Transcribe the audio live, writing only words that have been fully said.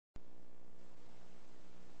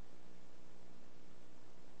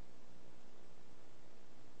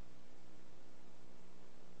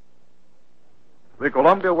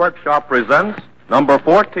Columbia Workshop presents number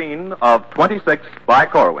 14 of 26 by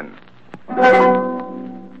Corwin.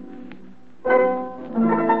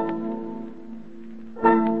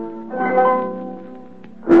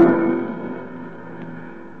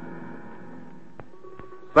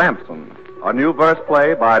 Samson, a new verse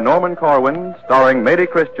play by Norman Corwin, starring Mady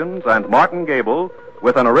Christians and Martin Gable,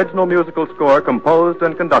 with an original musical score composed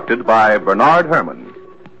and conducted by Bernard Herrmann.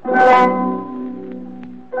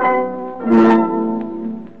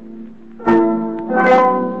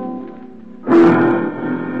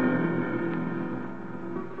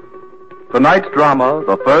 Tonight's drama,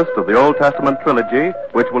 the first of the Old Testament trilogy,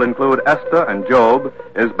 which will include Esther and Job,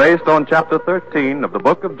 is based on chapter 13 of the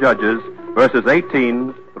book of Judges, verses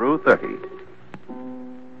 18 through 30.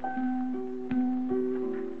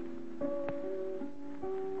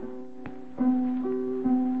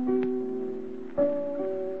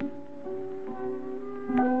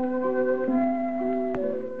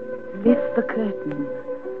 Lift the curtain.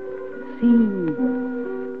 See,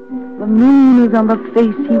 the moon is on the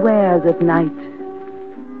face he wears at night.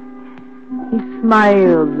 He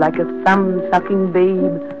smiles like a thumb-sucking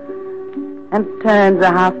babe and turns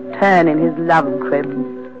a half-turn in his love crib.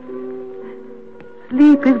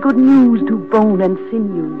 Sleep is good news to bone and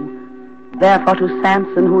sinew. Therefore to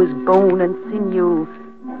Samson, who is bone and sinew,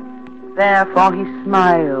 therefore he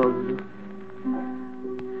smiles.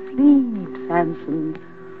 Sleep, Samson.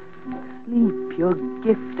 Sleep, your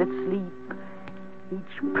gifted sleep.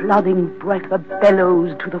 Each plodding breath a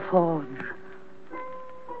bellows to the forge.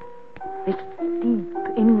 This deep,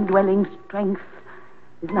 indwelling strength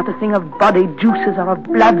is not a thing of body juices or of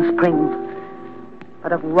blood springs,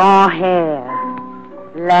 but of raw hair,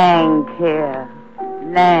 lank,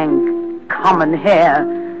 common hair,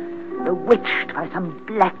 bewitched by some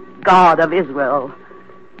black god of Israel.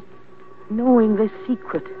 Knowing this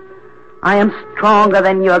secret, I am stronger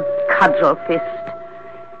than your cudgel fist,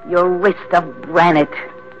 your wrist of granite.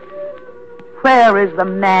 Where is the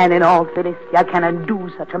man in all Philistia can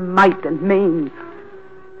undo such a might and main?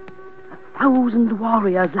 1,000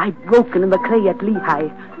 warriors lie broken in the clay at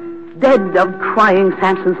Lehi, dead of trying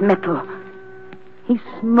Samson's mettle. He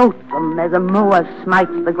smote them as a mower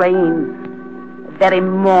smites the grain, a very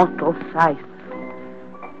mortal scythe.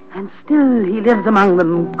 And still he lives among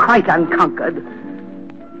them, quite unconquered.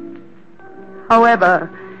 However,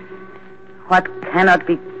 what cannot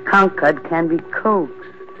be conquered can be coaxed.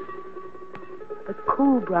 The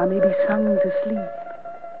cobra may be sung to sleep,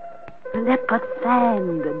 the leopard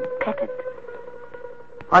fanned and petted.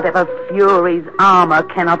 Whatever fury's armor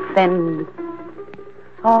cannot fend,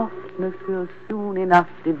 softness will soon enough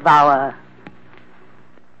devour.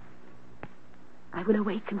 I will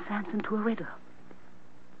awaken Samson to a riddle.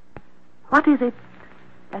 What is it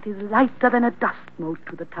that is lighter than a dust mote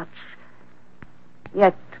to the touch,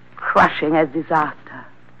 yet crushing as disaster?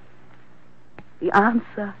 The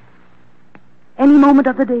answer, any moment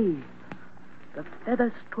of the day, the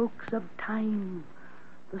feather strokes of time,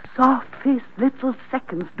 the soft-faced little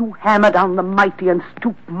seconds do hammer down the mighty and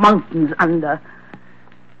stoop mountains under,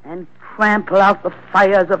 and trample out the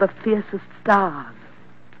fires of the fiercest stars.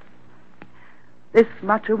 This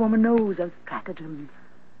much a woman knows as stratagem.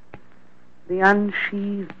 The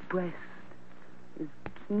unsheathed breast is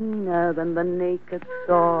keener than the naked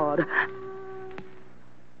sword. There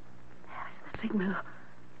is the signal.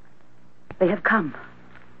 They have come.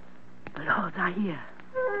 The lords are here.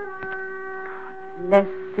 Less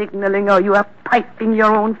signaling, or you are piping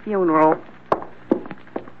your own funeral.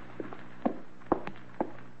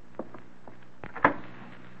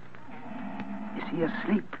 Is he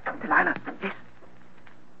asleep, Delilah? Yes.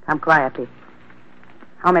 Come quietly.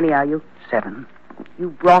 How many are you? 7. You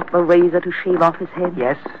brought the razor to shave off his head?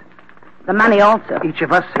 Yes. The money also? Each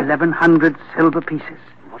of us 1,100 silver pieces.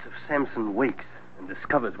 What if Samson wakes and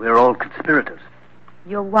discovers we're all conspirators?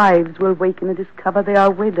 Your wives will waken and discover they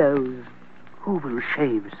are widows. Who will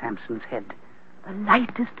shave Samson's head? The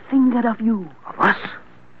lightest finger of you. Of us?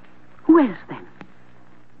 Who else, then?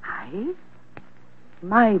 I?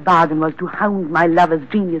 My bargain was to hound my lover's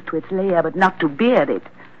genius to its lair, but not to beard it.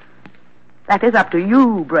 That is up to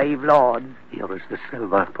you, brave lords. Here is the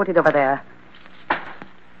silver. Put it over there.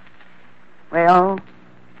 Well,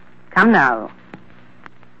 come now.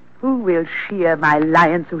 Who will shear my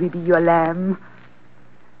lion so he be your lamb?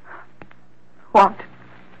 What?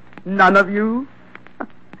 None of you?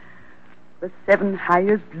 The 7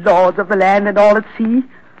 highest lords of the land and all at sea?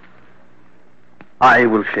 I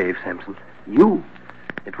will shave Samson. You?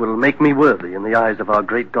 It will make me worthy in the eyes of our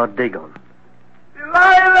great god Dagon.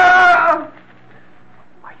 Delilah!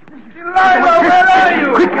 Delilah, where are you?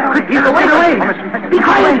 Quick, get away. Be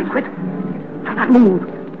quiet. Quit. Do not move.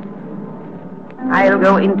 I'll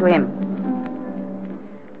go into him.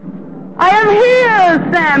 I am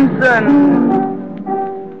here, Samson!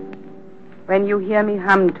 When you hear me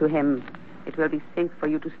hum to him, it will be safe for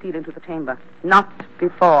you to steal into the chamber. Not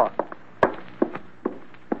before.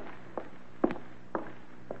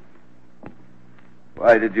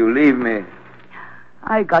 Why did you leave me?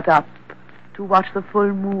 I got up to watch the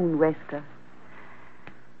full moon wester.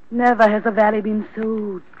 Never has the valley been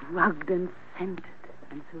so drugged and scented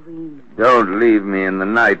and serene. Don't leave me in the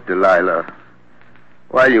night, Delilah.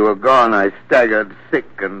 While you were gone, I staggered, sick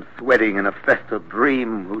and sweating in a festal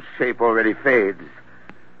dream whose shape already fades.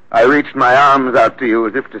 I reached my arms out to you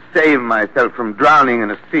as if to save myself from drowning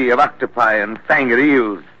in a sea of octopi and fanged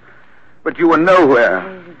eels. But you were nowhere.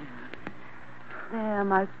 There,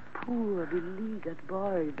 my poor, beleaguered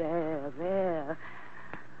boy, there.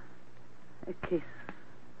 A kiss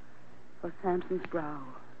for Samson's brow.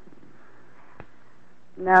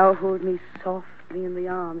 Now hold me softly in the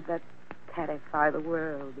arms that terrify the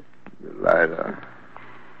world. Delilah.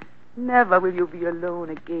 Never will you be alone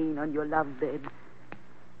again on your love bed.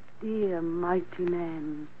 Dear, mighty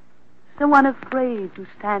man, so unafraid to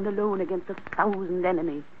stand alone against 1,000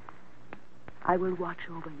 enemies. I will watch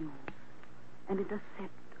over you and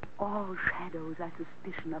intercept all shadows I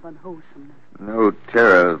suspicion of unwholesomeness. No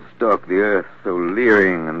terrors stalk the earth so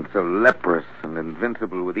leering and so leprous and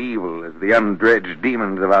invincible with evil as the undredged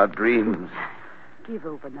demons of our dreams. Give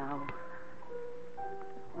over now.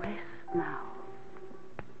 Rest now.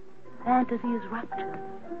 Fantasy is ruptured.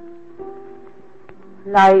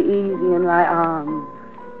 Lie easy in my arms.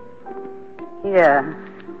 Here,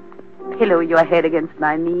 pillow your head against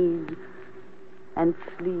my knees and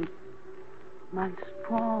sleep, my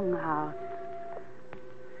strong heart.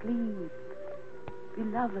 Sleep,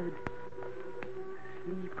 beloved.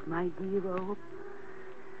 Sleep, my hero.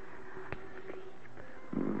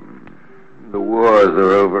 The wars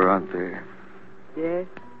are over, aren't they? Yes,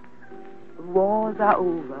 the wars are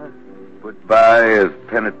over. Put by as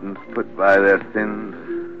penitents put by their sins.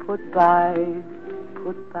 Put by.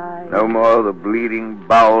 No more the bleeding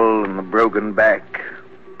bowel and the broken back,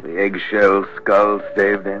 the eggshell skull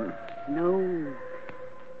staved in. No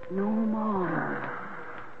more.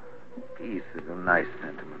 Peace is a nice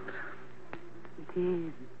sentiment. It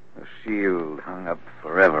is. A shield hung up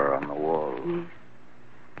forever on the wall. Yes.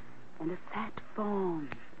 And a fat fawn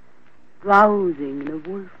browsing in a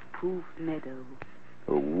wolf-proof meadow.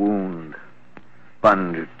 A wound,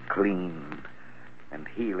 sponged clean, and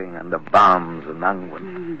healing under balms and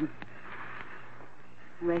unguents.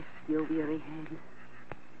 Rest your weary head.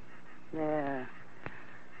 There.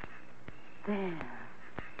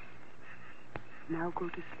 Now go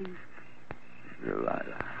to sleep.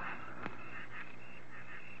 Delilah.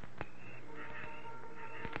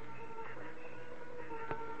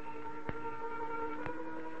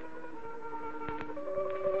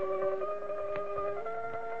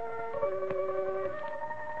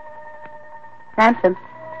 Samson.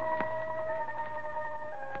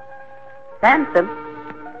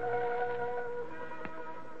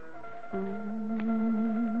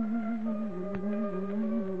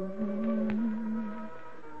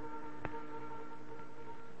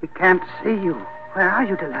 We can't see you. Where are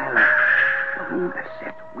you, Delilah? The moon has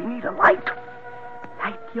set. We need a light.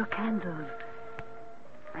 Light your candles.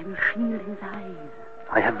 I will shield his eyes.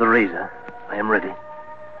 I have the razor. I am ready.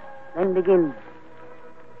 Then begin.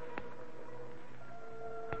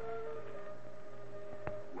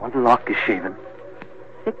 One lock is shaven.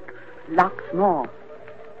 6 locks more.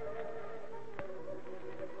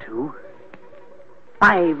 2.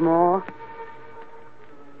 5 more.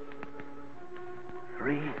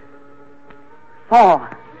 3.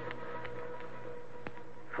 4.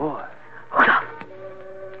 4. Hold off.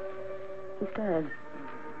 He stirs.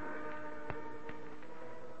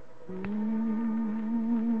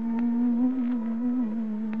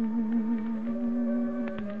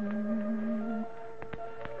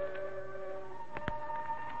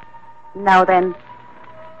 Now then,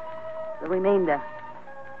 the remainder.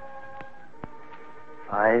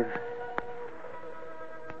 5.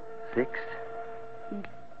 6. He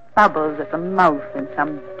bubbles at the mouth in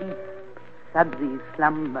some deep, sudsy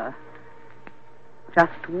slumber.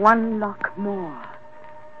 Just 1 lock more,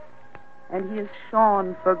 and he is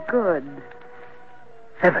shorn for good.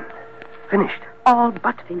 7. Finished. All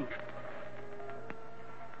but finished.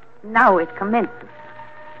 Now it commences.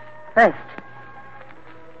 First,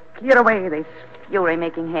 clear away this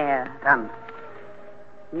fury-making hair. Done.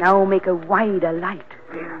 Now make a wider light.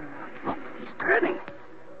 There. Look, he's turning.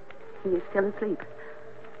 He is still asleep.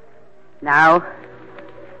 Now,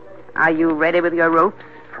 are you ready with your ropes?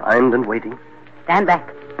 Primed and waiting. Stand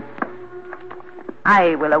back.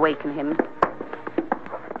 I will awaken him.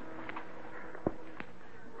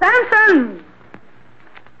 Samson!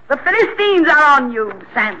 The Philistines are on you,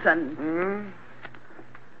 Samson.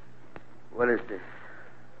 What is this?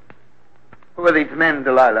 Who are these men,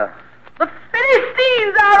 Delilah? The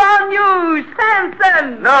Philistines are on you,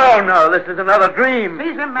 Samson! No, this is another dream.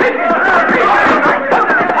 He's a man. Where is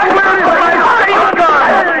my face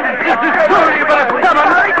gone? This is truly but a summer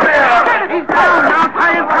nightmare. He's down now.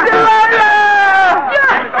 Delilah!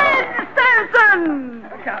 Your head, Samson!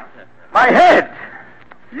 My head!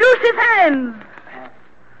 Loose his hands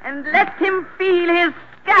and let him feel his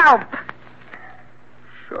scalp.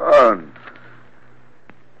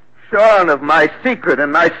 Shorn of my secret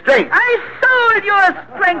and my strength. I sold your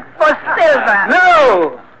strength for silver.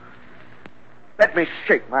 No! Let me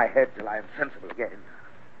shake my head till I am sensible again.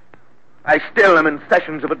 I still am in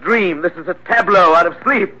sessions of a dream. This is a tableau out of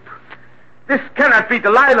sleep. This cannot be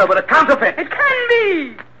Delilah, but a counterfeit. It can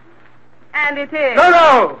be. And it is.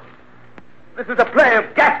 No! This is a play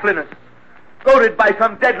of ghastliness, goaded by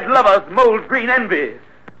some dead lover's mold green envy.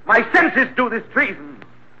 My senses do this treason.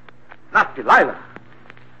 Not Delilah.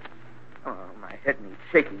 Oh, my head needs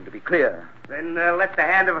shaking to be clear. Then let the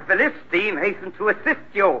hand of a Philistine hasten to assist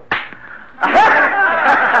you. He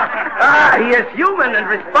is human and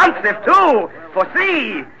responsive, too. For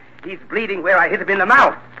see, he's bleeding where I hit him in the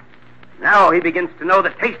mouth. Now he begins to know the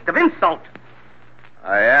taste of insult.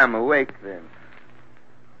 I am awake, then.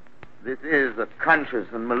 This is a conscious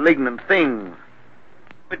and malignant thing.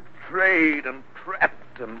 Betrayed and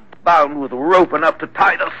trapped and bound with rope enough to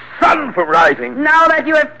tie the sun from rising. Now that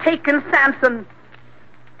you have taken Samson,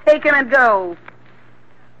 take him and go.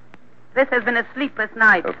 This has been a sleepless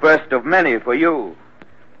night. The first of many for you.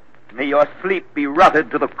 May your sleep be rotted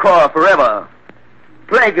to the core forever,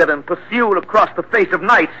 plagued and pursued across the face of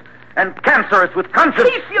night, and cancerous with conscience.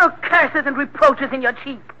 Keep your curses and reproaches in your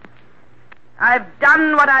cheek. I've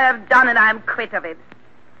done what I have done, and I am quit of it.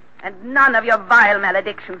 And none of your vile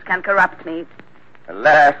maledictions can corrupt me.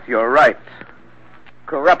 Alas, you're right.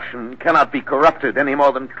 Corruption cannot be corrupted any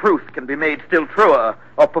more than truth can be made still truer,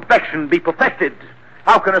 or perfection be perfected.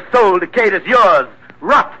 How can a soul decayed as yours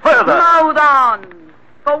rot further? Mouth on,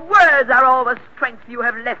 for words are all the strength you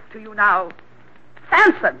have left to you now.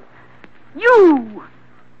 Samson, you,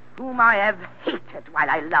 whom I have hated while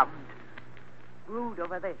I loved, brood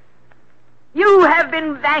over this. You have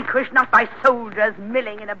been vanquished not by soldiers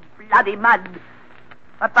milling in a bloody mud,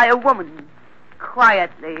 but by a woman,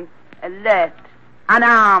 quietly, alert,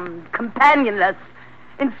 unarmed, companionless,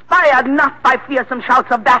 inspired not by fearsome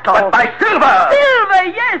shouts of battle, but by silver! Silver,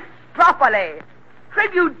 yes, properly.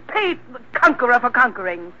 Tribute paid to the conqueror for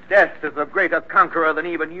conquering. Death is a greater conqueror than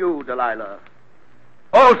even you, Delilah.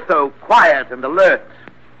 Also quiet and alert,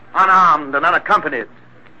 unarmed and unaccompanied.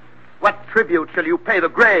 What tribute shall you pay the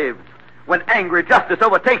grave when angry justice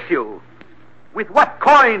overtakes you? With what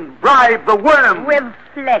coin bribe the worm? With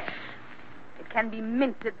flesh. It can be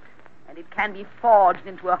minted, and it can be forged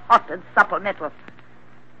into a hot and supple metal.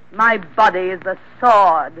 My body is the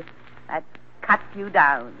sword that cuts you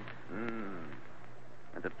down.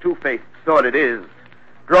 And a two-faced sword it is,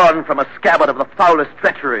 drawn from a scabbard of the foulest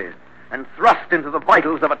treachery, and thrust into the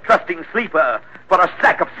vitals of a trusting sleeper for a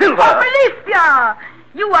sack of silver. Oh, Felicia!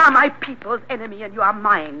 You are my people's enemy, and you are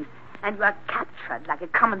mine. And you are captured like a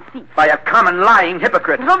common thief. By a common lying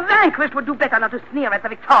hypocrite. The vanquished would do better not to sneer at the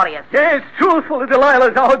victorious. Yes, truthfully, Delilah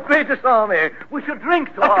is our greatest army. We should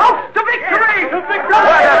drink to her. A toast to victory! To victory!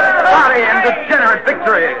 What a sorry and degenerate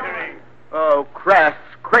victory! Oh, crass,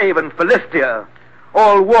 craven Philistia,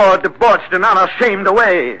 all war debauched and honor shamed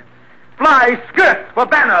away. Fly skirts for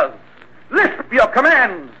banners, lisp your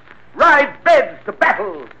commands, ride beds to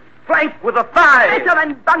battle, flank with a thigh. Better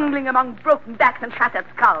than bungling among broken backs and shattered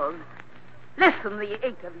skulls. Listen, the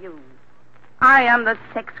 8 of you. I am the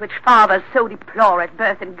sex which fathers so deplore at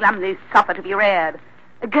birth and glumly suffer to be reared.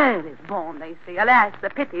 A girl is born, they say. Alas, the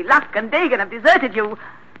pity, luck, and Dagon have deserted you.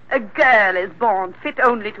 A girl is born, fit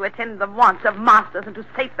only to attend the wants of masters and to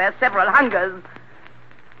sate their several hungers.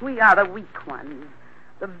 We are the weak ones,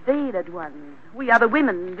 the veiled ones. We are the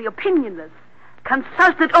women, the opinionless,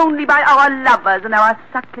 consulted only by our lovers and our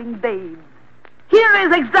suckling babes. Here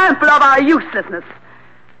is example of our uselessness.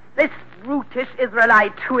 This brutish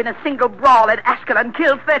Israelite who in a single brawl at Ashkelon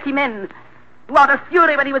killed 30 men, who out of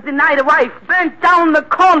fury when he was denied a wife, burnt down the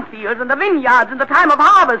cornfields and the vineyards in the time of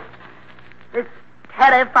harvest. This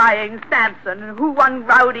terrifying Samson, who one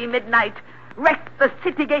rowdy midnight wrecked the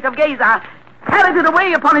city gate of Gaza, carried it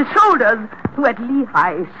away upon his shoulders, who at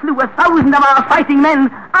Lehi slew 1,000 of our fighting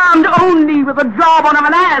men, armed only with the jawbone of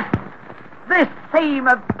an ass. This same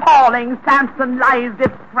appalling Samson lies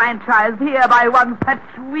disfranchised here by one such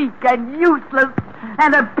weak and useless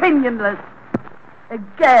and opinionless. A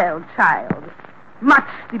girl child, much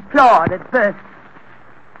deplored at birth.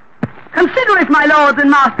 Consider it, my lords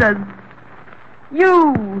and masters,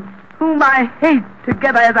 you whom I hate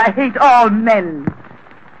together as I hate all men.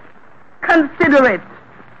 Consider it,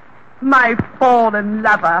 my fallen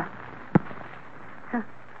lover.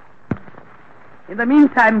 In the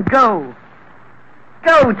meantime, go.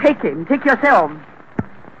 Go, take him. Take yourselves.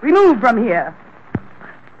 Remove from here.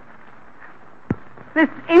 This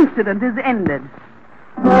incident is ended.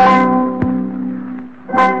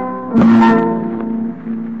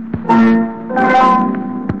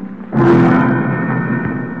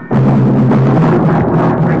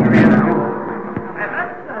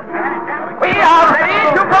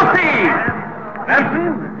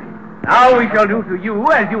 Now we shall do to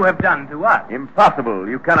you as you have done to us. Impossible.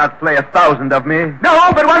 You cannot slay 1,000 of me.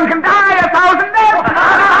 No, but one can die 1,000 deaths.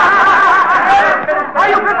 Are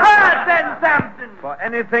you prepared then, Samson? For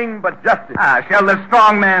anything but justice. Shall the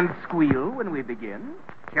strong man squeal when we begin?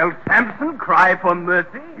 Shall Samson cry for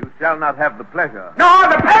mercy? You shall not have the pleasure. No,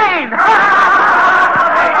 the pain!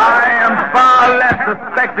 I am far less a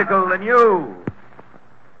spectacle than you.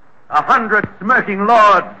 100 smirking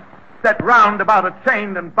lords set round about a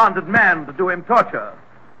chained and bonded man to do him torture.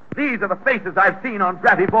 These are the faces I've seen on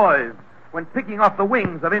bratty boys when picking off the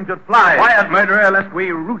wings of injured flies. Quiet, murderer, lest we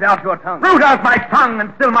root out your tongue. Root out my tongue,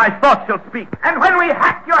 and still my thoughts shall speak. And when we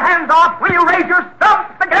hack your hands off, will you raise your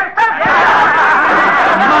stumps against us?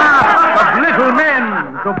 Mass of little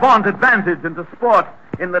men to vaunt advantage and to sport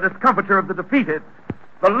in the discomfiture of the defeated.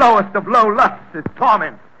 The lowest of low lusts is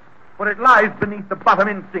torment, for it lies beneath the bottom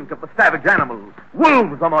instinct of the savage animals.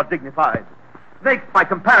 Wolves are more dignified. Snakes, by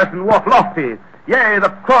comparison, walk lofty. Yea, the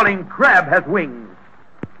crawling crab has wings.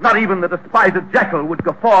 Not even the despised jackal would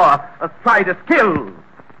guffaw astride his kills.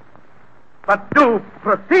 But do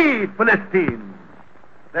proceed, Philistines.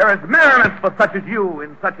 There is merriment for such as you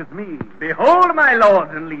in such as me. Behold, my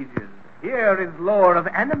lords and lieges, here is lore of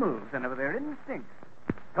animals and of their instincts,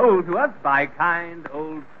 told to us by kind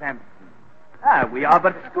old Samson. We are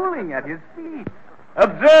but schooling at his feet.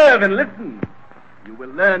 Observe and listen. You will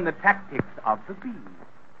learn the tactics of the bee,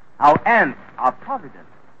 how ants are provident,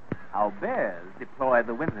 how bears deploy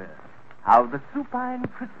the winter, how the supine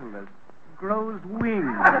chrysalis grows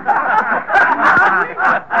wings.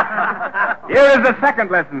 Here is the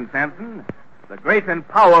second lesson, Samson. The great and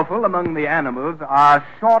powerful among the animals are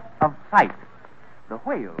short of sight. The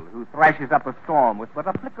whale, who thrashes up a storm with but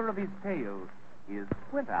a flicker of his tail, is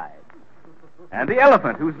squint-eyed. And the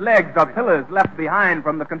elephant, whose legs are pillars left behind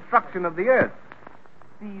from the construction of the earth,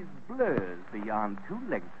 sees blurs beyond 2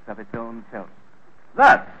 lengths of its own self.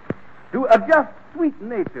 Thus, to adjust sweet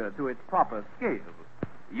nature to its proper scale,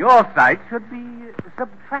 your sight should be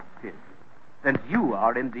subtracted, since you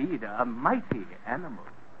are indeed a mighty animal.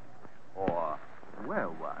 Or were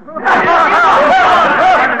one.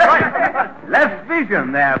 Less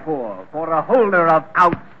vision, therefore, for a holder of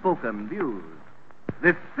outspoken views.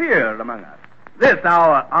 This seer among us, this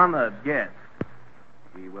our honored guest.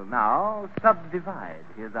 We will now subdivide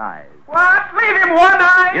his eyes. What? Leave him one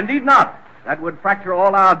eye? Indeed not. That would fracture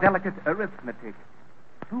all our delicate arithmetic.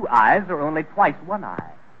 2 eyes are only twice 1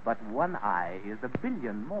 eye, but 1 eye is 1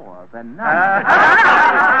 billion more than none.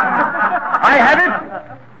 I have it.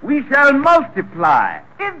 We shall multiply.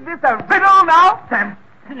 Is this a riddle now?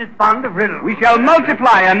 Samson is fond of riddles. We shall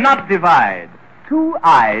multiply and not divide. 2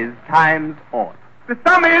 eyes times aught. The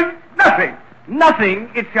sum is nothing. Nothing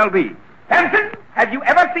it shall be. Samson, have you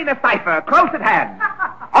ever seen a cipher close at hand?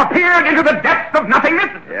 Or peered into the depths of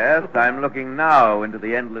nothingness? Yes, I'm looking now into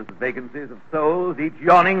the endless vacancies of souls, each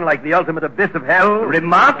yawning like the ultimate abyss of hell.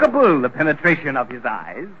 Remarkable, the penetration of his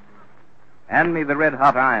eyes. Hand me the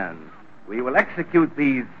red-hot iron. We will execute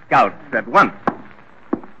these scouts at once.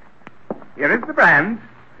 Here is the brand.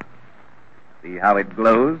 See how it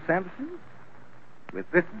glows, Samson? With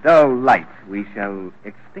this dull light, we shall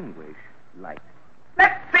extinguish light.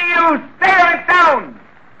 Let's see you stare it down.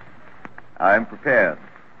 I'm prepared.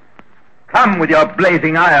 Come with your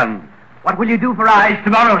blazing iron. What will you do for eyes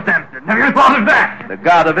tomorrow, Samson? Have you thought of that? The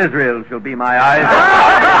God of Israel shall be my eyes.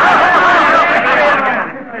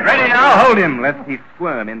 Ready now, hold him, lest he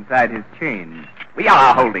squirm inside his chain. We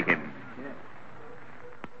are holding him.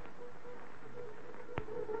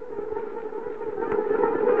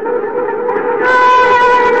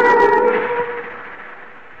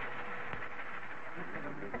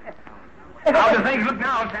 How do things look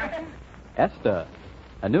now, Samson? Esther,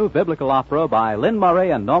 a new biblical opera by Lynn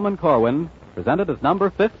Murray and Norman Corwin, presented as number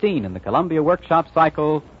 15 in the Columbia Workshop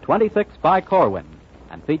cycle, 26 by Corwin,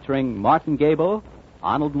 and featuring Martin Gable,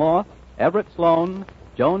 Arnold Morse, Everett Sloane,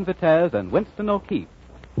 Joan Vitez, and Winston O'Keefe.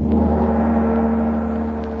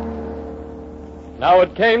 Now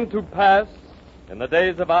it came to pass in the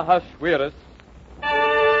days of Ahasuerus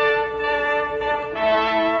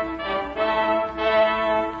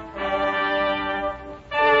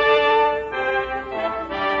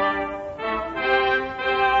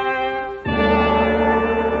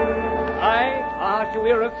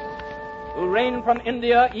who reigned from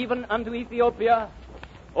India even unto Ethiopia,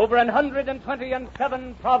 over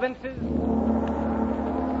 127 provinces,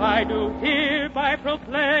 I do hereby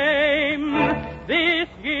proclaim this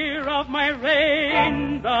year of my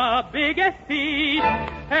reign the biggest feast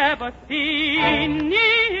ever seen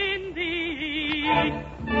in the East.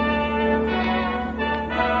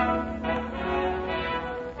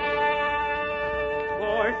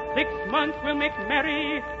 For 6 months we'll make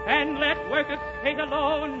merry and let workers stay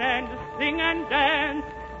alone and sing and dance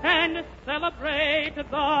and celebrate the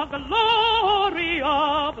glory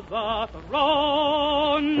of the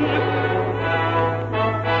throne.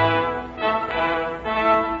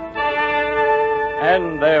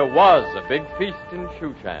 And there was a big feast in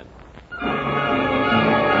Shushan.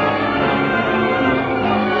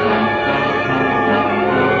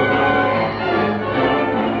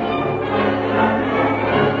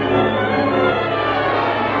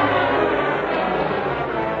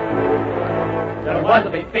 There was a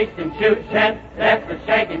big feast in Shushan, that's the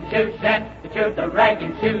shag in Shushan, they chewed the rag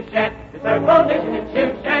in Shushan, they served gold dishes in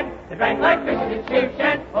Shushan, they drank like fishes in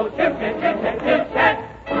Shushan, oh Shushan, Shushan, Shushan.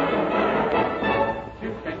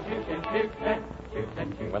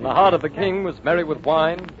 When the heart of the king was merry with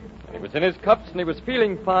wine, and he was in his cups and he was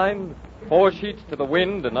feeling fine, 4 sheets to the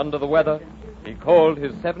wind and under the weather, he called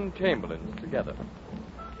his 7 chamberlains together.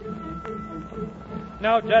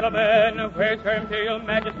 Now, gentlemen, where's Her Imperial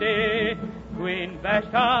Majesty, Queen Vashti?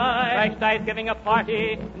 Vashti is giving a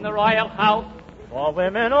party in the royal house. For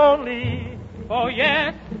women only. Oh,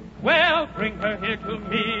 yes. Well, bring her here to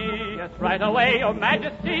me. Yes, right away, Your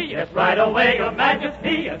Majesty. Yes, right away, Your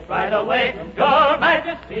Majesty. Yes, right away, Your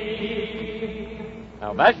Majesty.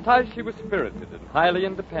 Now, Vashti, she was spirited and highly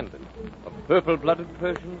independent. Of purple-blooded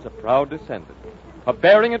Persians, a proud descendant. Her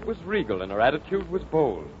bearing it was regal, and her attitude was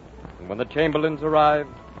bold. And when the chamberlains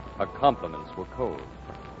arrived, her compliments were cold.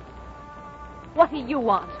 What do you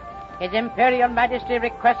want? His Imperial Majesty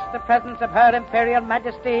requests the presence of Her Imperial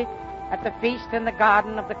Majesty at the feast in the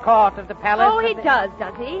garden of the court of the palace. Oh, he does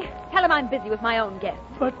he? Tell him I'm busy with my own guests.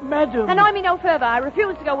 But, madam... Annoy me no further. I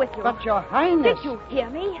refuse to go with you. But, Your Highness... Did you hear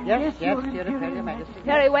me? Yes, Your Imperial Majesty.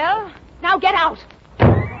 Very well. Now get out.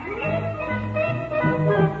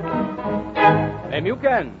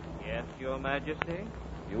 Memucan. Yes, Your Majesty.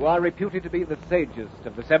 You are reputed to be the sagest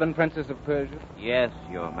of the 7 princes of Persia. Yes,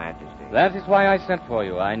 Your Majesty. That is why I sent for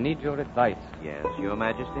you. I need your advice. Yes, Your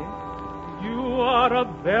Majesty. You are a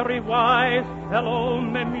very wise fellow,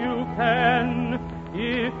 Memucan.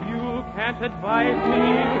 If you can't advise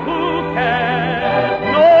me, who can?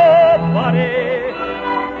 Nobody.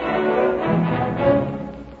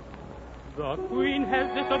 The Queen has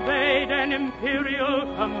disobeyed an imperial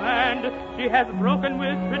command. She has broken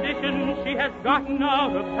with tradition. She has gotten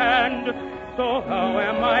out of hand. So how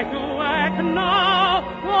am I to act now?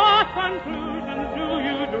 What conclusions do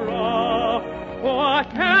you draw? What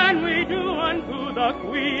can we do unto the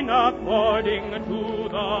Queen according to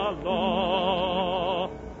the law?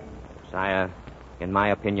 Sire, in my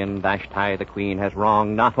opinion, Vashti the Queen has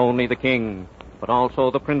wronged not only the king, but also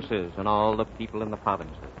the princes and all the people in the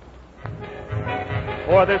provinces.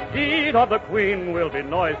 For this deed of the Queen will be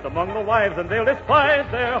noised among the wives, and they'll despise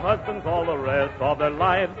their husbands all the rest of their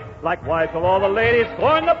lives. Likewise shall all the ladies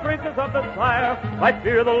scorn the princes of the sire. I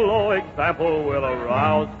fear the low example will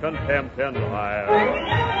arouse contempt and ire.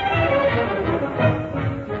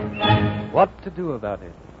 What to do about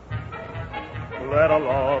it? Let a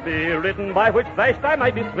law be written by which Vashti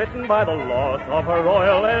might be smitten by the loss of her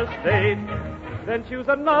royal estate. Then choose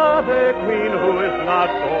another queen who is not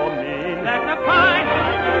so mean. That's a fine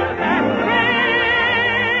order. That's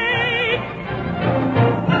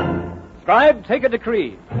great. Scribe, take a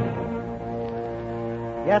decree.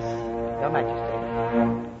 Yes, Your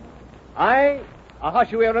Majesty. I,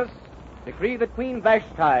 Ahasuerus, decree that Queen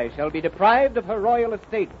Vashti shall be deprived of her royal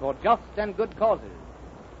estate for just and good causes,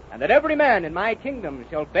 and that every man in my kingdom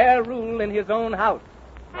shall bear rule in his own house.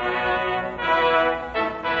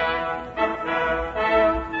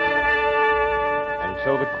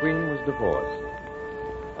 So the queen was divorced,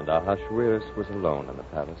 and Ahasuerus was alone in the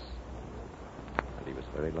palace, and he was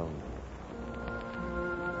very lonely.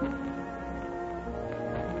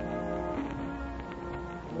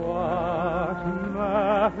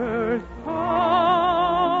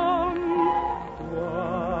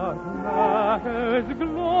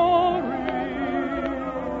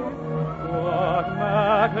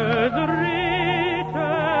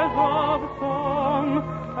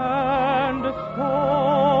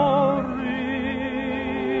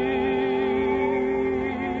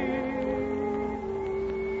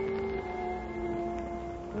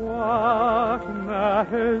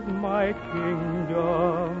 matters my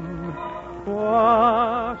kingdom?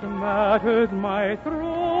 What matters my throne?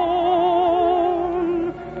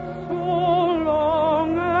 So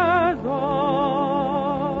long as I'm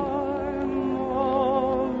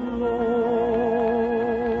alone.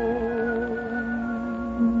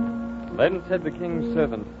 Then said the king's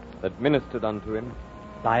servant that ministered unto him,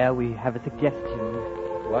 Sire, we have a suggestion.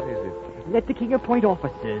 What is it? Let the king appoint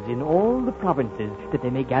officers in all the provinces that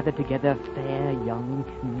they may gather together fair young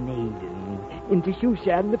maidens into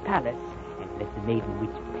Shushan the palace, and let the maiden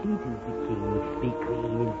which pleases the king be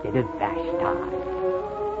queen instead of Vashti.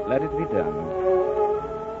 Let it be done.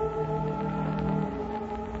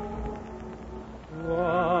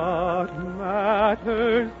 What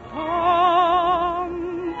matters come?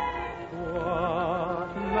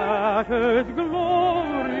 What matters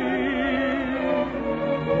glory?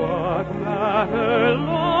 What matter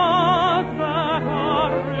laws that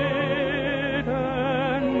are written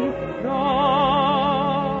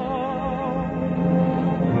down?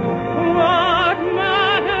 What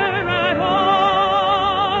matter at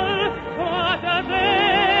all? What does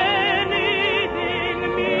anything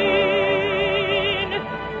mean?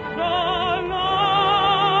 So long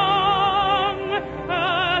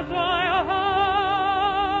as I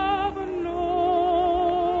have no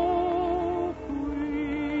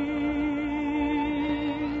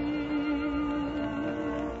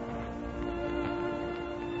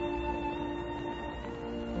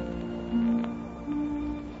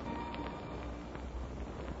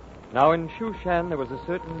Now in Shushan there was a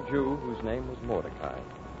certain Jew whose name was Mordecai.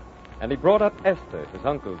 And he brought up Esther, his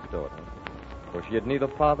uncle's daughter, for she had neither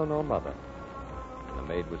father nor mother. And the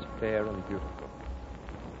maid was fair and beautiful.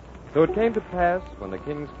 So it came to pass, when the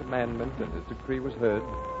king's commandment and his decree was heard,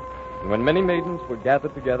 and when many maidens were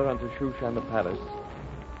gathered together unto Shushan the palace,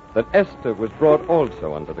 that Esther was brought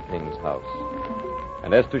also unto the king's house.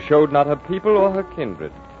 And Esther showed not her people or her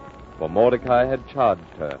kindred, for Mordecai had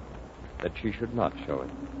charged her that she should not show it.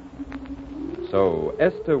 So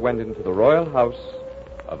Esther went into the royal house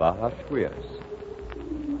of Ahasuerus.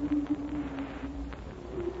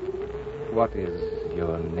 What is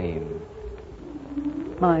your name?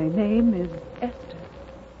 My name is Esther.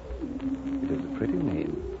 It is a pretty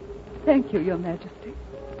name. Thank you, Your Majesty.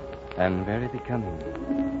 And very becoming.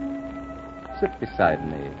 Sit beside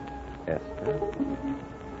me, Esther.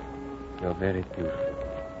 You're very beautiful.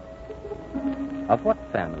 Of what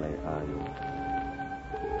family are you?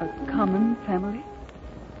 A common family.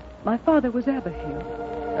 My father was Abihail.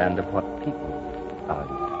 And of what people are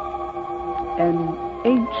you? An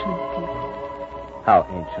ancient people. How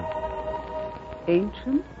ancient?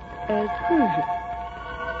 Ancient as Persia.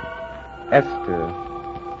 Esther,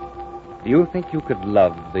 do you think you could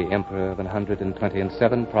love the emperor of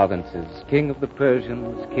 127 provinces, king of the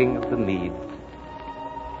Persians, king of the Medes?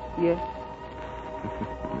 Yes.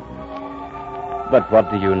 But what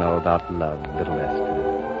do you know about love, little Esther?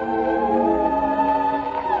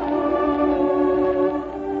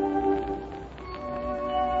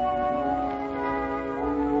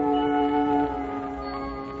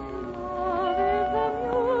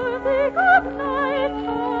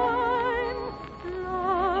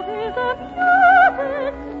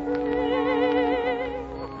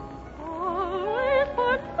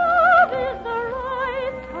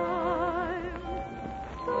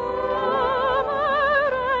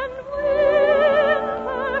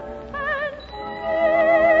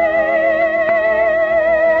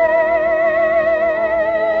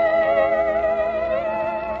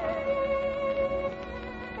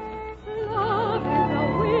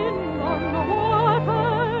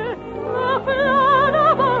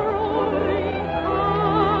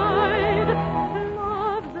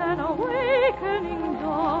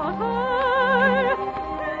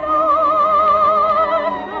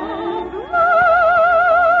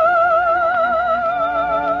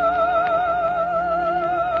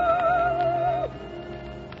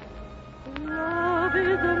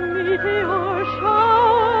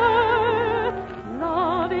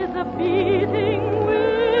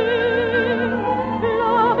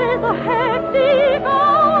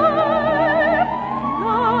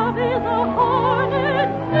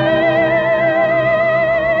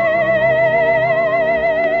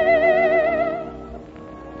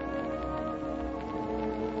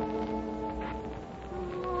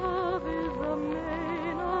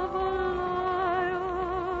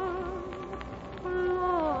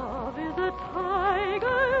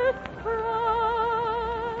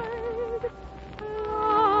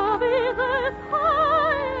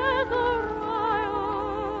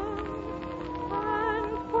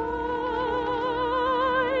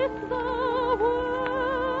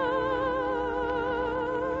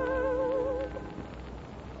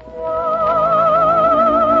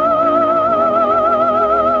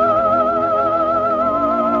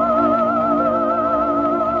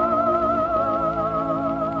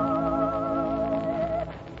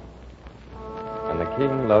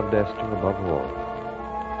 king loved Esther above all,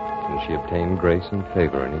 and she obtained grace and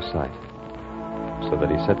favor in his sight, so that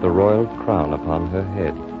he set the royal crown upon her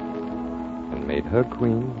head and made her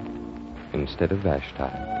queen instead of Vashti.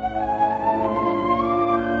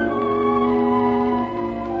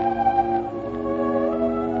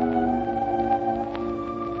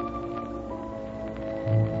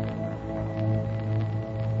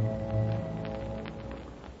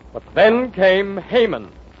 But then came Haman.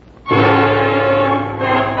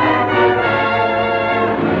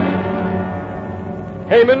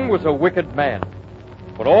 Haman was a wicked man,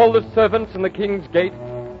 but all the servants in the king's gate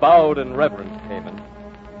bowed and reverenced Haman,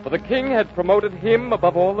 for the king had promoted him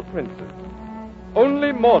above all the princes.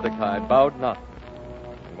 Only Mordecai bowed not.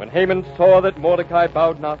 And when Haman saw that Mordecai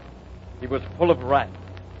bowed not, he was full of wrath.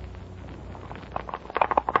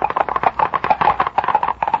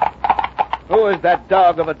 Who is that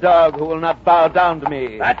dog of a dog who will not bow down to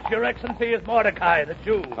me? That, Your Excellency, is Mordecai, the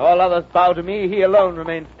Jew. All others bow to me. He alone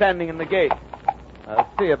remains standing in the gate. I'll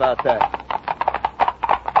see about that.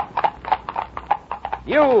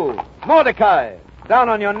 You, Mordecai, down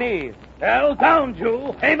on your knees. Well, down,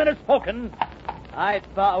 Jew. Haman has spoken. I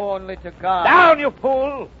bow only to God. Down, you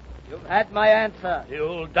fool! You've had my answer.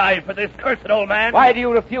 You'll die for this, cursed old man. Why do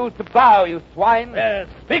you refuse to bow, you swine?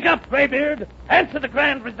 Speak up, Greybeard. Answer the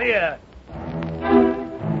Grand Vizier.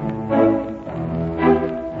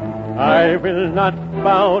 I will not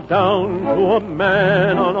bow down to a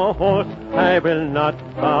man on a horse. I will not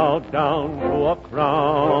bow down to a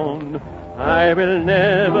crown. I will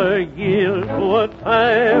never yield to a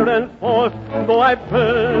tyrant's force, though I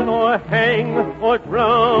burn or hang or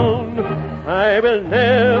drown. I will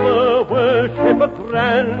never worship a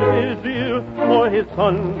grand vizier, or his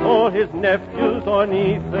sons, or his nephews, or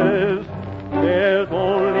nieces. There's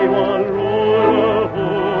only one ruler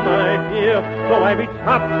whom I fear, though I be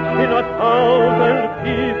chopped in 1,000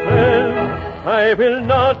 pieces. I will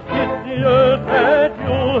not kiss the earth that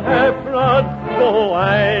you have trod, though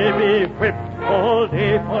I be whipped all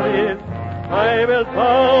day for it. I will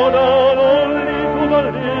bow down only to the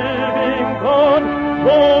living God,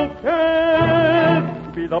 though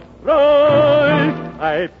death be the price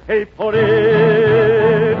I pay for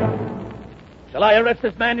it. Shall I arrest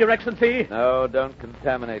this man, Your Excellency? No, don't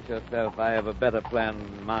contaminate yourself. I have a better plan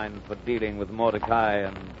in mind for dealing with Mordecai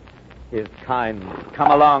and his kind.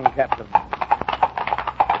 Come along, Captain.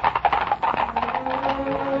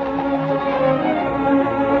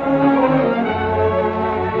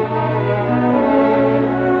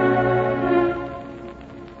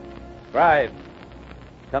 Scribe,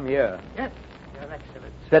 come here. Yes, Your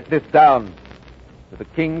Excellency. Set this down. To the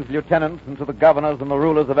king's lieutenants and to the governors and the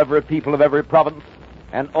rulers of every people of every province,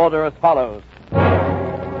 an order as follows. To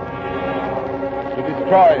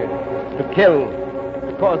destroy, to kill,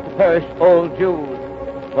 to cause to perish all Jews,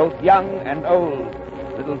 both young and old,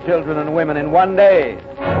 little children and women in one day.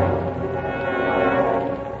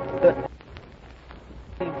 The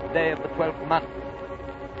 15th day of the 12th month,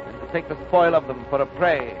 and to take the spoil of them for a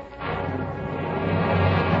prey.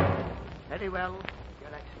 Very well.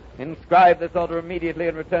 Inscribe this order immediately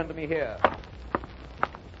and return to me here.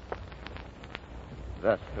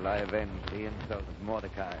 Thus shall I avenge the insult of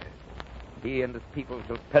Mordecai. He and his people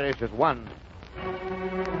shall perish as one.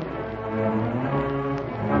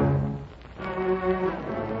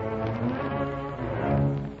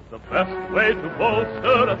 The best way to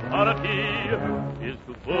bolster authority is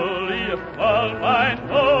to bully a small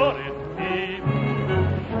minority.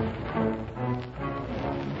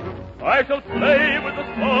 I shall slay with the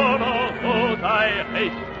sword all those I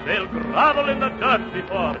hate. They'll grovel in the dirt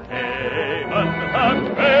before Haman the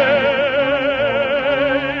great.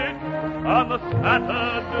 On the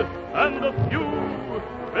scattered and the few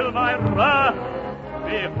will my wrath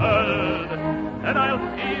be hurled. Then I'll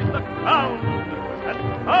seize the crown and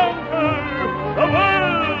conquer the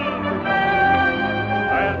world.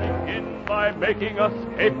 I'll begin by making a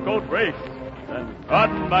scapegoat race, then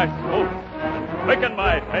garden my throat and quicken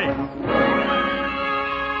my pace.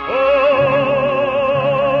 Oh,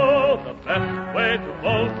 the best way to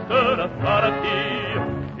bolster authority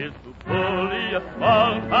is to bully a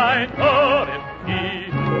small minority.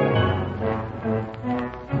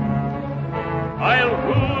 I'll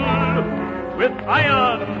rule with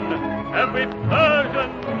iron every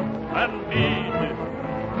Persian and Mede.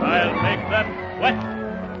 I'll make them sweat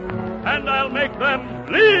and I'll make them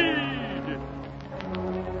bleed.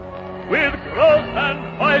 With gross and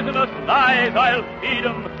poisonous lies I'll feed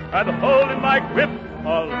 'em and hold in my grip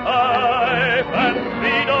all life and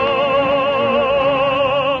freedom.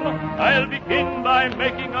 I'll begin by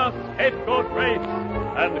making a scapegoat race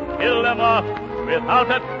and kill them off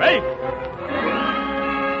without a trace.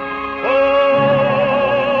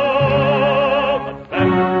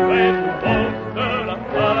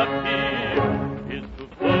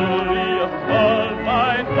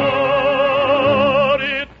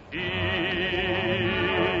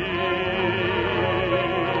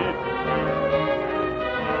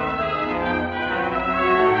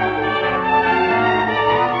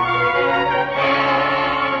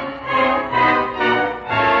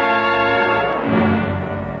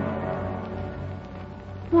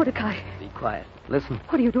 quiet. Listen.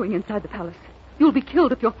 What are you doing inside the palace? You'll be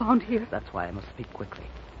killed if you're found here. That's why I must speak quickly.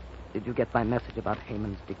 Did you get my message about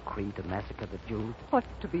Haman's decree to massacre the Jews? What's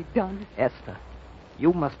to be done? Esther,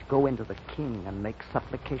 you must go into the king and make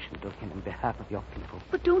supplication to him in behalf of your people.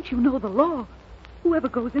 But don't you know the law? Whoever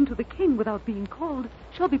goes into the king without being called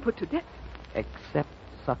shall be put to death. Except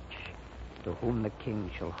such to whom the king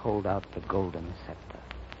shall hold out the golden scepter.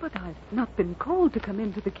 But I've not been called to come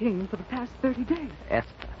into the king for the past 30 days.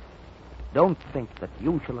 Esther, don't think that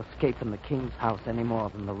you shall escape in the king's house any more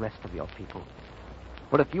than the rest of your people.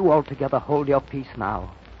 For if you altogether hold your peace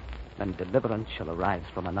now, then deliverance shall arise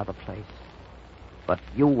from another place. But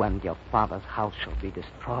you and your father's house shall be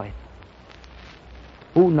destroyed.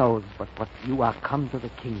 Who knows but what you are come to the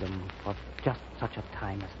kingdom for just such a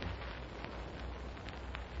time as this?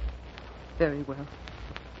 Very well.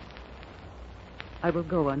 I will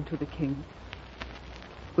go unto the king,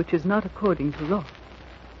 which is not according to law.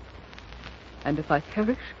 And if I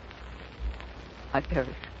perish, I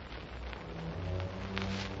perish.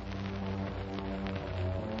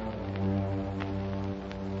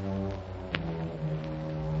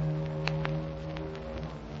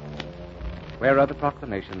 Where are the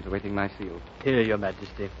proclamations awaiting my seal? Here, Your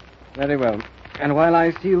Majesty. Very well. And while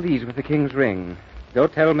I seal these with the king's ring, go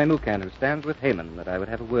tell Memucan, who stands with Haman, that I would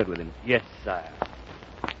have a word with him. Yes, sire.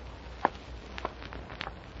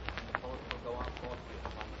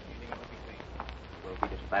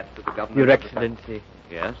 Your Excellency.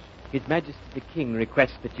 Yes? His Majesty the King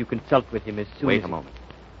requests that you consult with him as soon as... Wait a moment.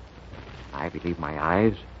 I believe my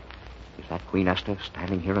eyes. Is that Queen Esther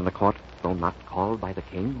standing here in the court, though not called by the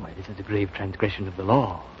king? Why, this is a grave transgression of the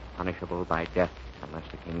law. Punishable by death unless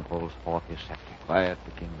the king holds forth his scepter. Quiet,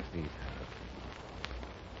 the king please.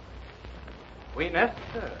 Queen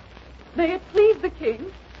Esther. May it please the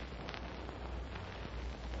king?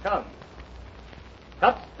 Come.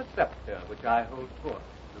 Touch the scepter which I hold forth.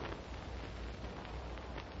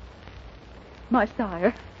 My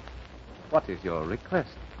sire. What is your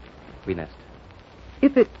request, Queen Esther?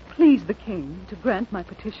 If it please the king to grant my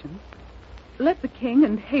petition, let the king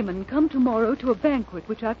and Haman come tomorrow to a banquet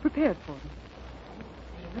which I've prepared for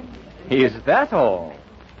them. Is that all?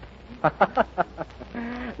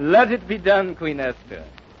 Let it be done, Queen Esther,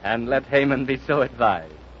 and let Haman be so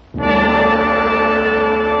advised.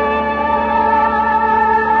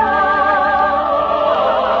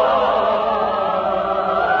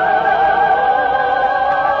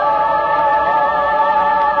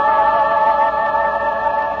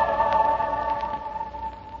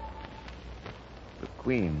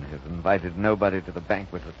 Invited nobody to the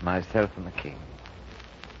banquet but myself and the king.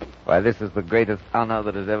 Why, this is the greatest honor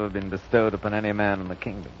that has ever been bestowed upon any man in the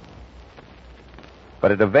kingdom.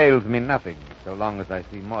 But it avails me nothing so long as I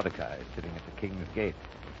see Mordecai sitting at the king's gate.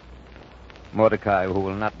 Mordecai who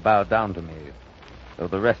will not bow down to me, though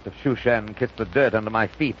the rest of Shushan kiss the dirt under my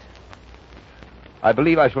feet. I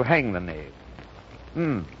believe I shall hang the knave.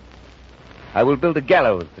 I will build a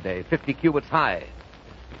gallows today, 50 cubits high,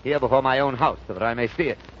 here before my own house, so that I may see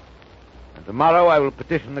it. And tomorrow I will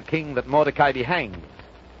petition the king that Mordecai be hanged.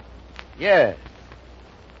 Yes,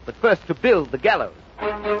 but first to build the gallows.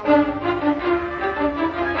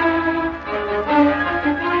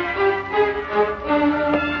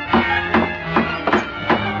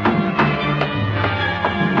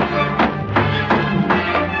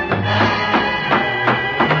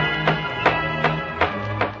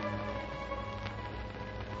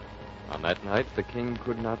 On that night, the king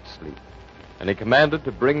could not sleep, and he commanded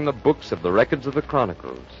to bring the books of the records of the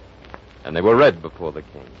chronicles, and they were read before the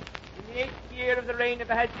king. In the 8th year of the reign of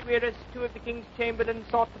Ahasuerus, 2 of the king's chamberlains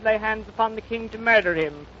sought to lay hands upon the king to murder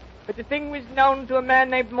him. But the thing was known to a man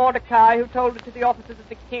named Mordecai, who told it to the officers of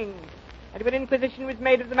the king. And when inquisition was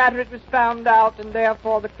made of the matter, it was found out, and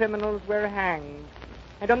therefore the criminals were hanged.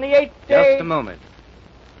 And on the 8th day... Just a moment.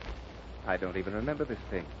 I don't even remember this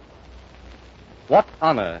thing. What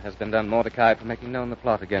honor has been done Mordecai for making known the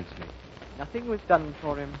plot against me? Nothing was done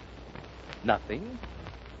for him. Nothing?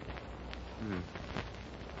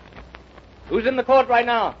 Who's in the court right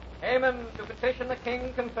now? Haman to petition the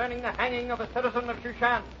king concerning the hanging of a citizen of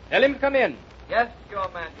Shushan. Tell him come in. Yes, Your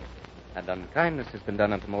Majesty. And unkindness has been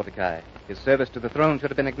done unto Mordecai. His service to the throne should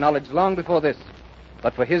have been acknowledged long before this.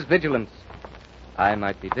 But for his vigilance, I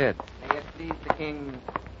might be dead. May it please the king,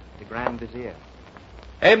 the Grand Vizier.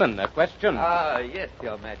 Haman, a question. Yes,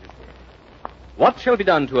 Your Majesty. What shall be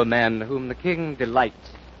done to a man whom the king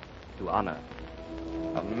delights to honor?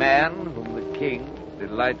 A man whom the king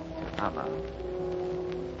delights to honor.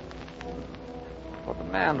 For the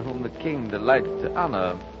man whom the king delights to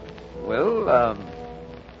honor, well,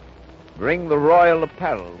 bring the royal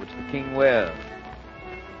apparel which the king wears.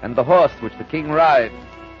 and the horse which the king rides,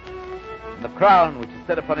 and the crown which is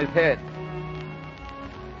set upon his head.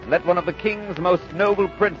 Let one of the king's most noble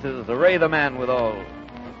princes array the man withal,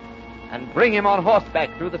 and bring him on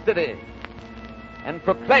horseback through the city, and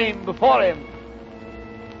proclaim before him,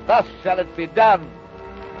 thus shall it be done,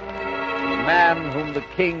 the man whom the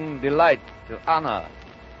king delights to honor.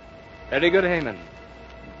 Very good, Haman.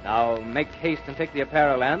 Now make haste and take the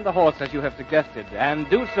apparel and the horse as you have suggested, and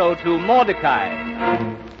do so to Mordecai,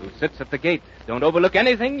 who sits at the gate. Don't overlook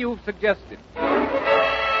anything you've suggested. So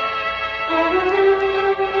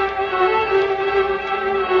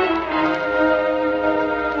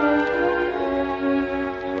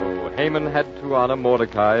Haman had to honor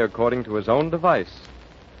Mordecai according to his own device.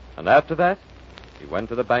 And after that, he went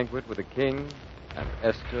to the banquet with the king and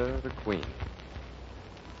Esther the queen.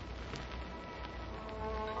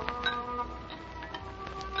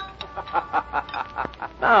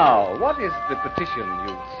 Now, what is the petition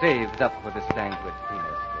you've saved up for this banquet, Queen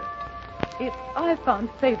Esther? If I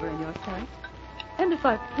found favor in your sight, and if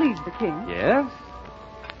I pleased the king... Yes?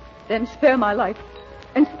 Then spare my life,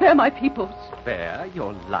 and spare my people's. Spare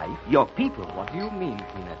your life? Your people? What do you mean,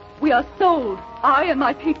 Queen Esther? We are sold, I and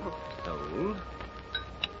my people. Sold?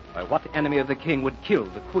 Why, what enemy of the king would kill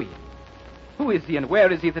the queen? Who is he, and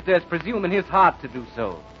where is he that dares presume in his heart to do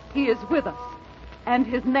so? He is with us, and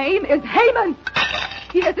his name is Haman.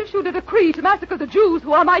 He has issued a decree to massacre the Jews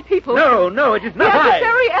who are my people. No, it is not the I. The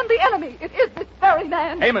adversary and the enemy. It is this very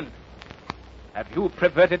man. Haman, have you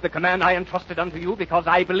perverted the command I entrusted unto you because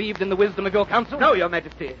I believed in the wisdom of your counsel? No, Your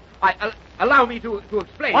Majesty. Allow me to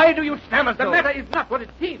explain. Why do you stammer so? The matter is not what it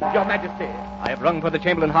seems, Your Majesty. I have rung for the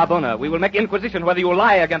Chamberlain Harbona. We will make inquisition whether you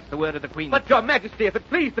lie against the word of the Queen. But, Your Majesty, if it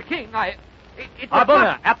please the king,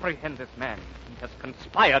 Harbona, apprehend this man. He has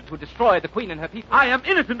conspired to destroy the Queen and her people. I am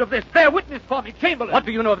innocent of this. Bear witness for me, Chamberlain. What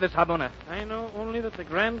do you know of this, Harbona? I know only that the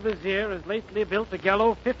Grand Vizier has lately built a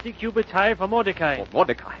gallows 50 cubits high for Mordecai. For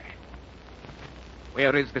Mordecai?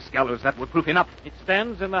 Where is this gallows? That would prove enough. It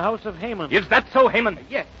stands in the house of Haman. Is that so, Haman?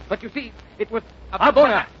 Yes, but you see, it was...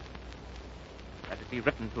 Harbona! Let it be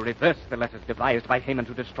written to reverse the letters devised by Haman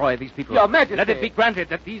to destroy these people. Your Majesty! Let it be granted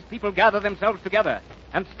that these people gather themselves together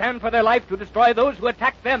and stand for their life to destroy those who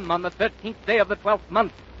attacked them on the 13th day of the 12th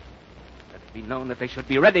month. Let it be known that they should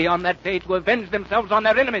be ready on that day to avenge themselves on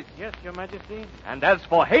their enemies. Yes, Your Majesty. And as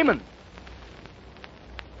for Haman,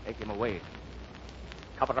 take him away.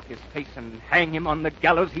 Cover up his face and hang him on the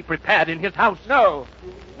gallows he prepared in his house. No,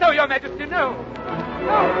 Your Majesty, no.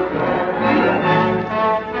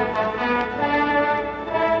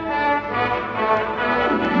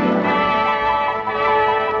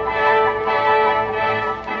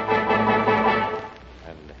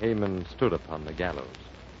 And Haman stood upon the gallows.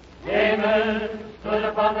 Haman stood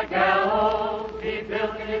upon the gallows he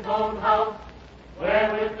built in his own house,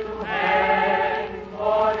 wherewith to hang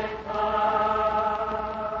Mordecai.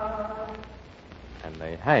 And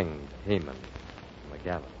they hanged Haman on the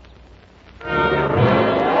gallows.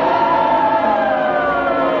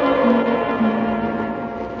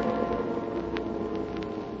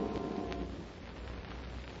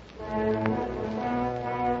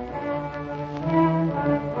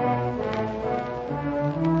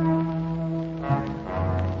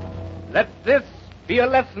 Let this be a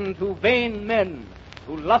lesson to vain men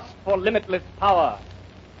who lust for limitless power.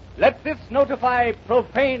 Let this notify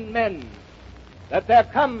profane men that there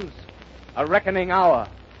comes a reckoning hour.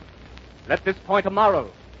 Let this point a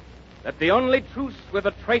moral, that the only truce with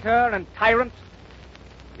a traitor and tyrant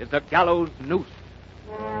is a gallows noose.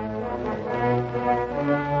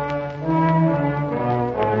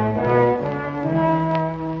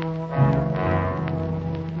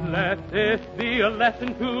 Let this be a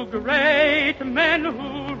lesson to great men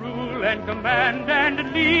who rule and command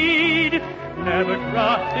and lead. Never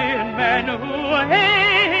trust in men who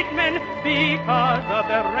hate men because of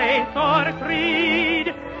their race or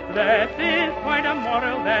creed. Let this point a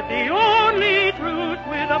moral that the only truth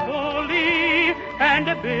with a bully and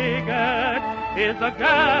a bigot is a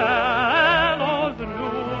gallows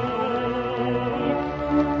noose.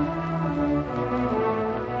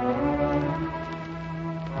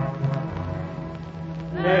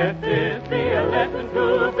 Let this be a lesson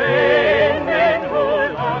to vain men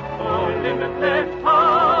who lust for limitless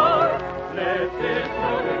power. Let this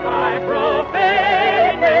notify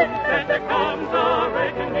profane men that there comes a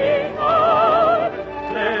reckoning hour.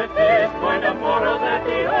 Let this point a moral that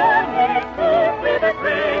the only truth with a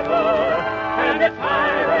traitor and a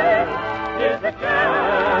tyrant is a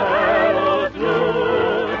gallows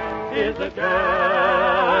noose, is a gallows.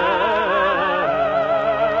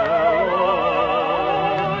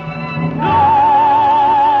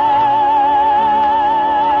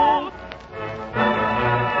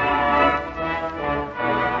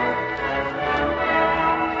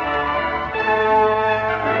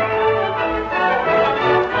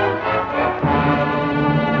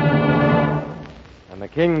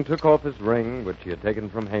 king took off his ring, which he had taken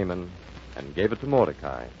from Haman, and gave it to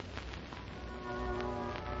Mordecai.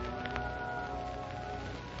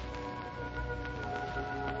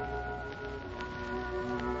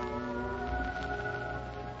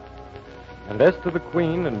 And Esther the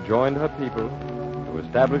queen enjoined her people to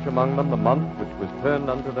establish among them the month which was turned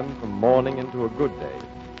unto them from mourning into a good day,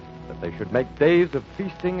 that they should make days of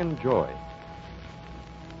feasting and joy.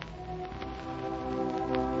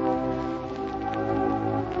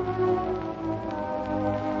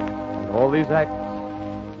 And all these acts,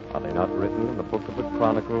 are they not written in the book of the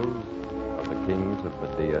Chronicles of the kings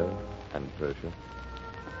of Media and Persia?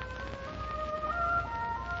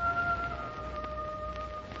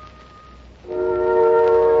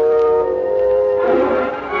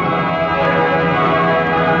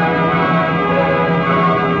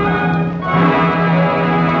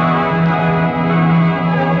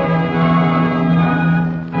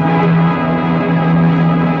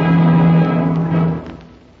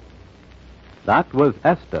 That was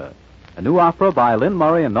Esther, a new opera by Lynn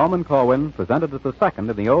Murray and Norman Corwin, presented as the second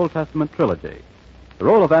in the Old Testament trilogy. The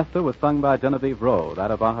role of Esther was sung by Genevieve Rowe,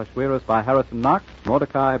 that of Ahasuerus by Harrison Knox,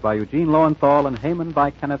 Mordecai by Eugene Lowenthal, and Haman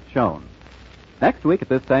by Kenneth Schoen. Next week at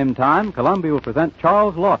this same time, Columbia will present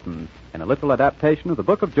Charles Lawton in a literal adaptation of the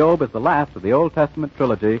Book of Job as the last of the Old Testament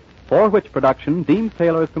trilogy, for which production Deems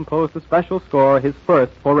Taylor has composed a special score, his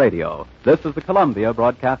first for radio. This is the Columbia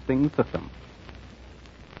Broadcasting System.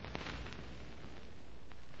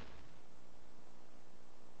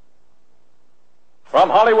 From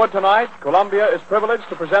Hollywood tonight, Columbia is privileged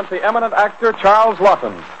to present the eminent actor Charles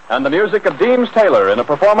Lawton and the music of Deems Taylor in a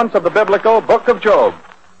performance of the biblical Book of Job,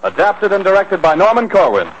 adapted and directed by Norman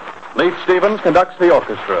Corwin. Leif Stevens conducts the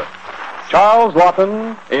orchestra. Charles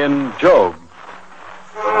Lawton in Job.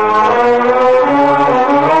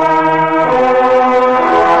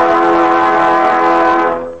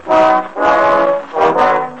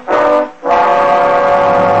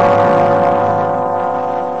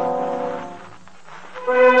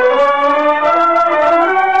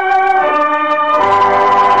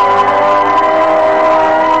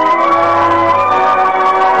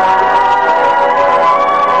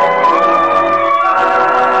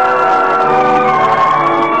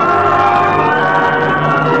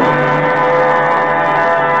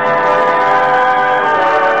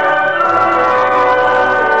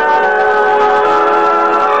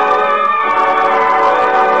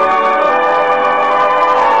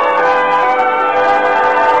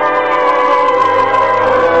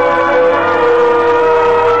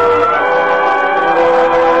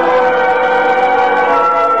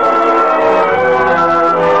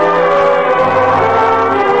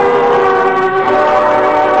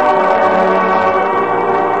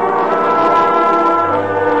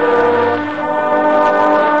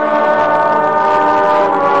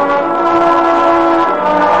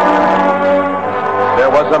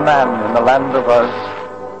 Land of Uz,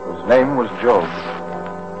 whose name was Job.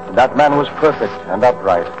 And that man was perfect and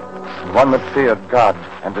upright, and one that feared God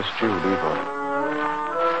and eschewed evil.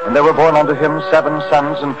 And there were born unto him 7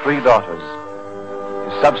 sons and 3 daughters.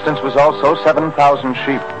 His substance was also 7,000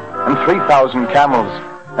 sheep, and 3,000 camels,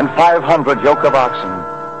 and 500 yoke of oxen,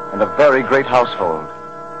 and a very great household.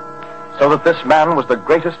 So that this man was the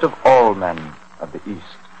greatest of all men of the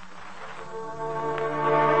East.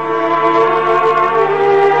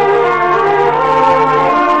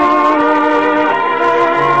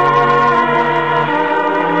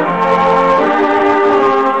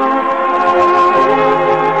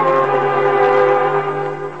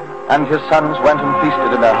 And his sons went and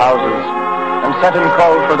feasted in their houses, and sent and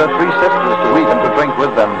called for their 3 sisters to eat and to drink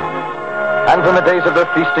with them. And when the days of their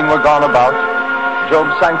feasting were gone about, Job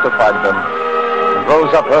sanctified them, and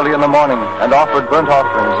rose up early in the morning, and offered burnt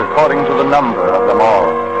offerings according to the number of them all.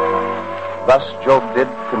 Thus Job did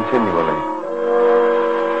continually.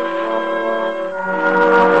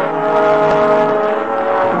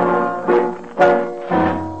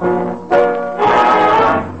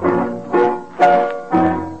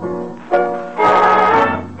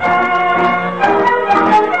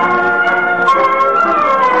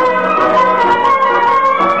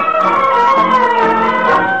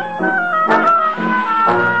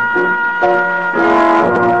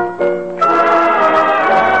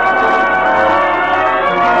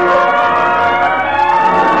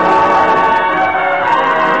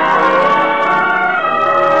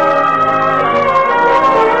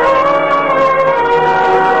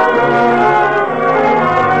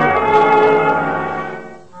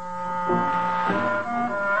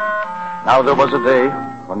 Now there was a day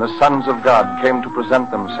when the sons of God came to present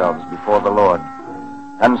themselves before the Lord,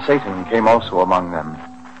 and Satan came also among them.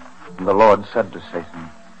 And the Lord said to Satan,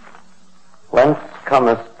 Whence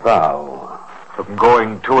comest thou? From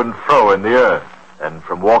going to and fro in the earth, and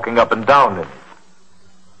from walking up and down in it.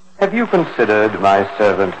 Have you considered my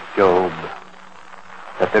servant Job,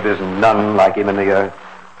 that there is none like him in the earth,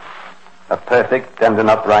 a perfect and an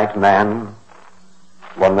upright man,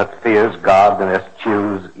 one that fears God and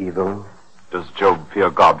eschews evil? Does Job fear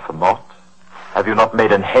God for naught? Have you not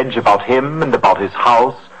made an hedge about him and about his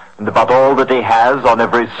house and about all that he has on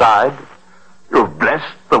every side? You have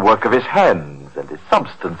blessed the work of his hands, and his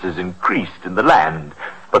substance is increased in the land.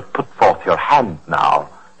 But put forth your hand now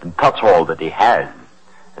and touch all that he has,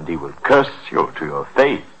 and he will curse you to your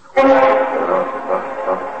face.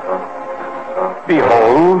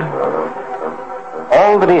 Behold,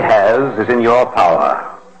 all that he has is in your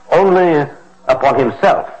power. Only upon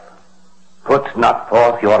himself put not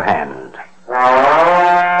forth your hand.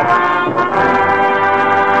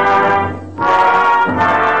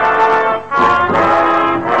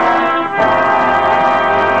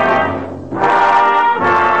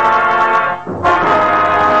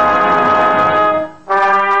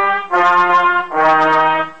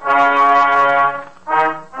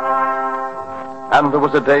 And there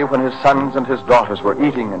was a day when his sons and his daughters were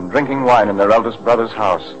eating and drinking wine in their eldest brother's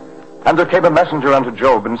house. And there came a messenger unto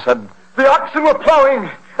Job and said, The oxen were plowing,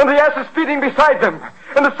 and the asses feeding beside them,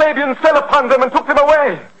 and the Sabians fell upon them and took them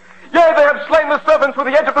away. Yea, they have slain the servants with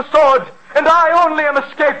the edge of the sword, and I only am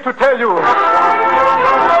escaped to tell you.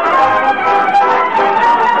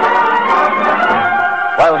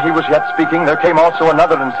 While he was yet speaking, there came also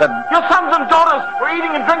another and said, Your sons and daughters were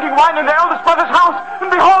eating and drinking wine in their eldest brother's house,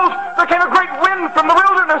 and behold, there came a great wind from the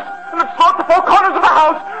wilderness, and it smote the four corners of the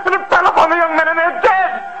house, and it fell upon the young men, and they're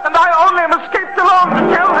dead, and I only am escaped alone to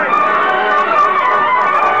tell thee.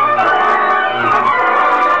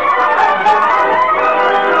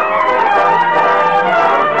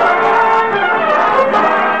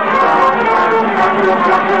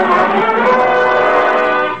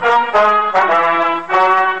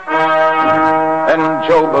 Then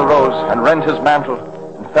Job arose and rent his mantle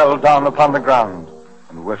and fell down upon the ground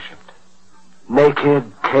and worshipped.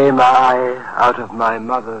 Naked came I out of my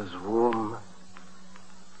mother's womb,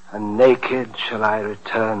 and naked shall I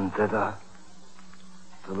return thither.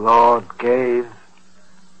 The Lord gave,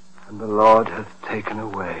 and the Lord hath taken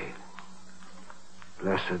away.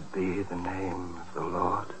 Blessed be the name of the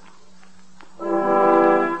Lord.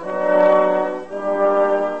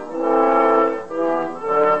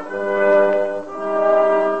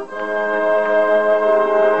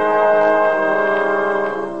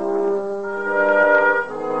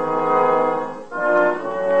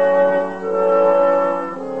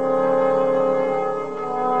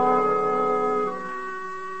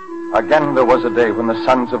 Again there was a day when the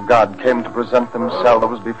sons of God came to present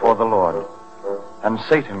themselves before the Lord. And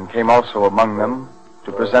Satan came also among them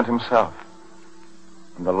to present himself.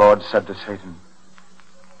 And the Lord said to Satan,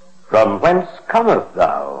 From whence comest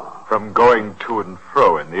thou? From going to and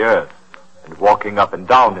fro in the earth, and walking up and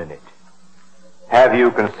down in it. Have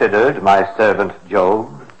you considered my servant Job,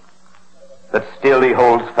 that still he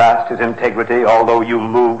holds fast his integrity, although you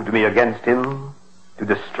moved me against him, to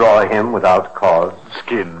destroy him without cause?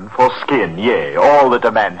 Skin for skin, yea, all that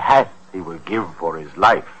a man hath he will give for his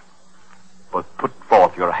life. But put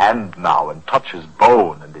forth your hand now, and touch his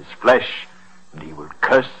bone and his flesh, and he will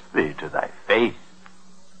curse thee to thy face.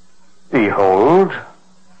 Behold,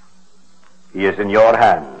 he is in your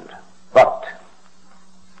hand, but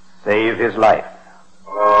save his life.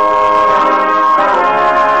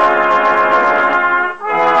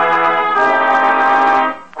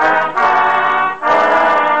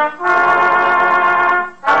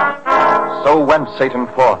 So went Satan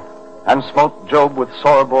forth, and smote Job with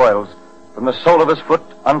sore boils, from the sole of his foot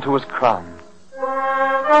unto his crown.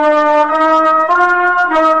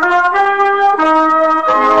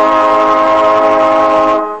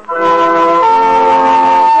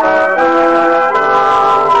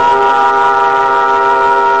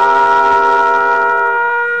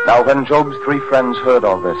 Now when Job's 3 friends heard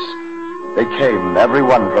all this, they came, every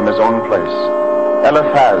one from his own place,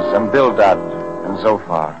 Eliphaz and Bildad and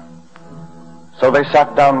Zophar. So they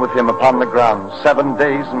sat down with him upon the ground 7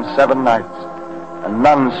 days and 7 nights, and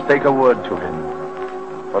none spake a word to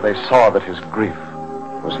him, for they saw that his grief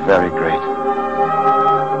was very great.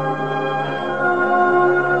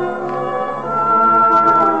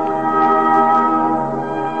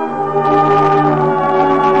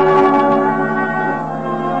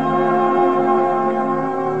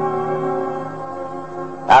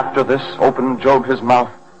 After this opened Job his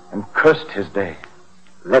mouth and cursed his day.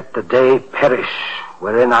 Let the day perish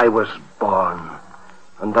wherein I was born,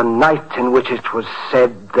 and the night in which it was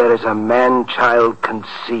said, there is a man-child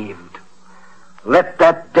conceived. Let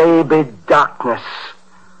that day be darkness.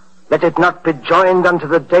 Let it not be joined unto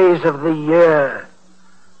the days of the year.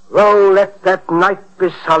 Lo, let that night be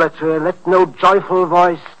solitary, let no joyful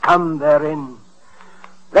voice come therein.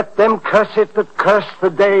 Let them curse it that curse the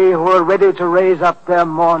day, who are ready to raise up their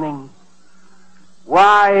mourning.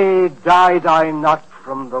 Why died I not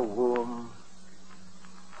from the womb?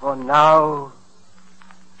 For now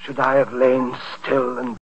should I have lain still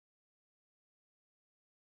and